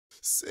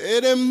Say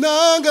them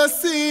not gonna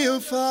see you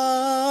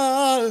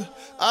fall,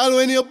 all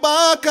when you're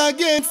back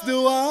against the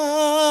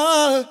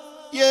wall.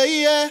 Yeah,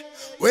 yeah.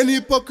 When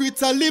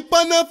hypocrites a lip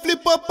and a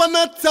flip up and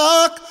a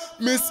talk,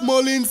 Miss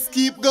Mullings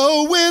keep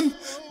going,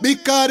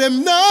 because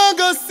them not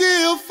gonna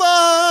see you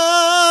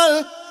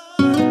fall.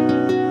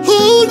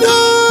 Hold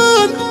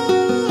on,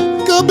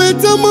 'cause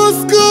better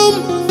must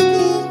come.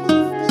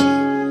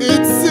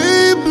 It's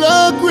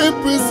C-Block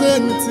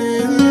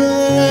representing,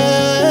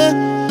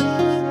 yeah.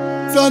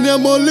 Tanya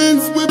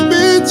Mullings, we've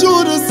been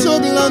through the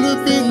struggle and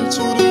we've been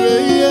through the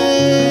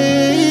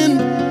rain.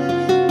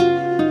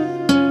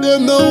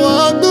 Them no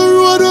walk the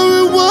road where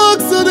we walk,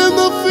 so them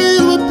no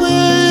feel the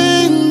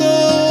pain, no.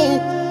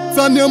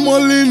 Tanya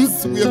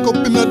Mullings, wake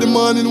up in the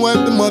morning,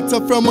 wipe the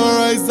matter from her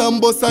eyes and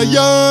bust a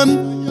yarn.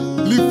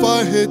 Lift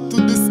her head to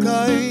the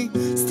sky,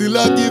 still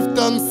I give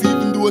thanks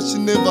even though she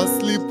never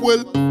sleep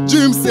well.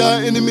 Dreams say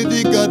her enemy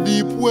dig a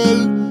deep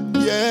well,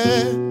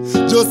 yeah.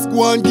 Just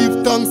go and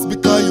give thanks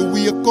because you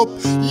wake up.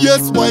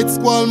 Yes, white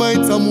squall might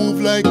a move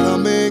like a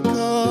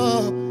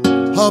makeup.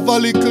 Have a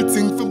little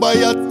thing to buy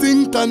a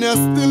thing, Tanya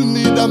still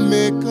need a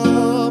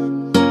makeup.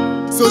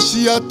 So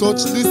she a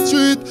touch the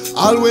street,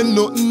 all when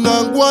nothing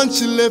and go and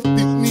she left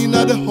picnic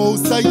at the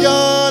house a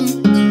yarn.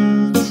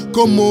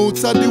 Come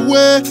out of the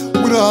way,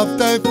 we don't have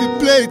time for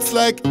play, it's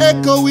like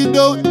echo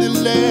without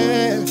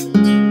delay.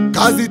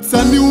 'Cause it's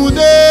a new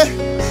day,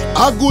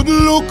 a good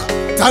look.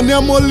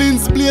 Tanya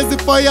Mullings blaze the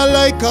fire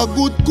like a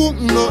good cook.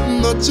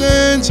 Nothing no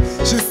change,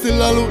 she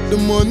still a look the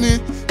money.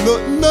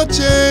 Nothing no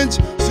change,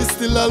 she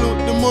still a look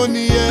the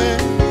money, yeah.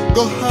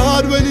 Go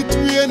hard when it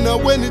rain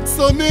and when it's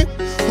sunny.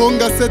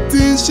 Hunger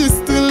setting, she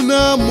still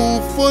not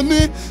move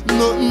funny.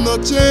 Nothing no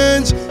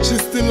change, she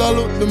still a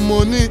look the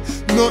money.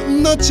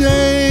 Nothing no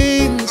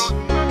change.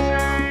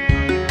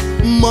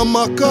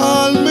 Mama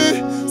call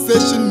me, say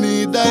she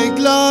need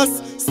eyeglass.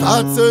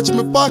 Start search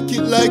my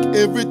pocket like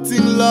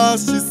everything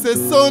lost. She say,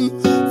 son,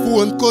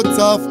 phone cut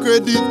off,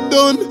 credit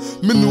done.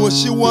 Me know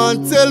she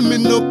want tell me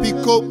no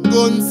pick up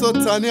gun. So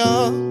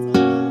Tanya,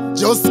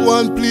 just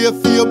one play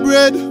for your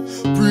bread.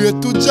 Pray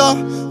to Jah,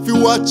 fi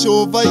watch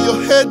over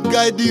your head.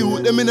 Guide the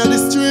youth them inna the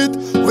street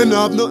when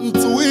I have nothing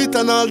to eat.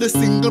 And all the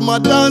single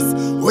mothers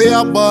where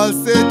a ball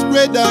set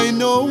red. I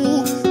know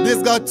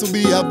there's got to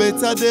be a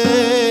better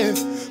day.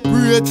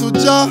 Pray to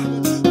Jah,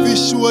 fi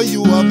show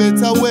you a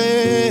better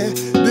way.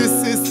 The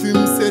system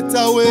set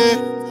away,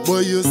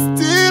 but you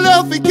still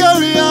have to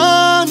carry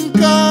on,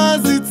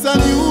 'cause it's a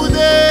new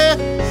day,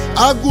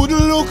 a good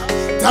look.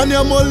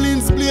 Tanya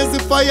Mullings blaze the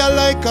fire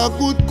like a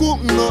good cook.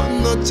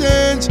 Nothing no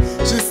change,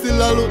 she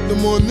still a look the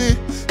money.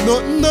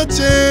 Nothing no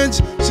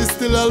change, she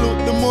still a look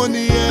the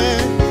money, yeah.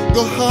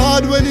 Go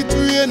hard when it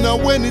rain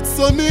and when it's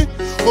sunny.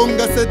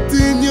 Hunger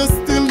setting, you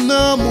still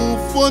not move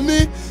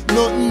funny.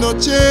 Nothing no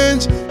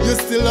change, you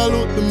still a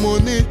look the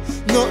money.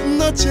 Nothing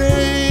no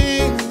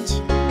change.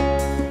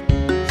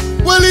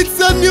 Well, it's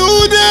a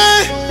new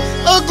day,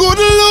 a good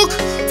look.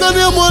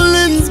 Tanya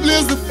Mullings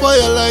blaze the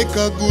fire like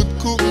a good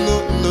cook.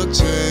 Nothing no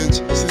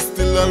change, she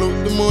still a look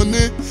the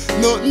money.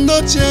 Nothing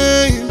no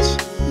change,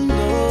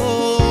 no.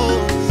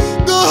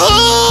 Go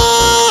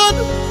hard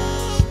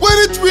when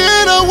it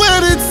rain and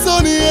when it's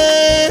sunny,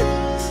 yeah.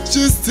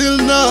 She still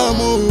not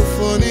move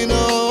funny,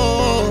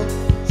 no.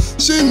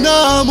 She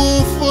not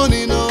move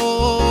funny, no.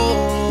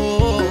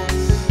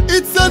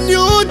 It's a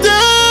new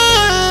day,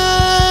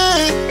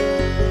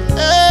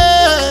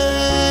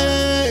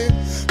 hey.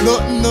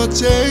 Nothing no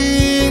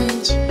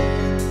change,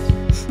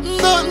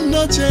 nothing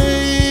no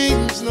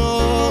change, no.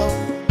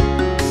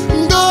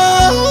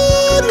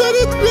 God, when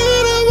it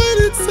rain and when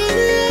it's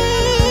sunny,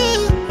 yeah.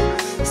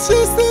 She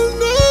still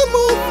not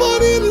move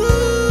funny, no.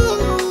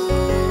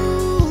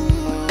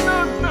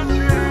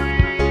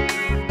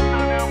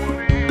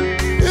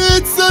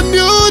 It's a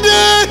new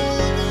day,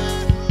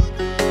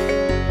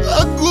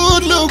 a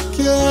good look,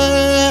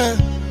 yeah.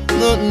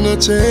 Nothing no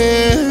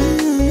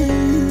change,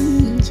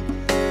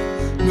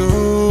 no.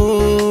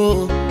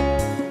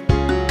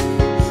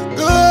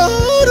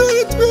 God, when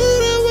it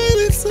rain and when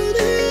it's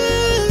sunny,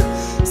 yeah.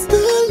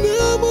 Still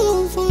not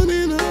more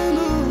funny, no,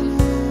 no,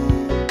 no.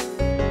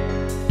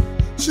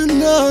 She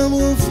not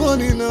more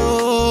funny, no.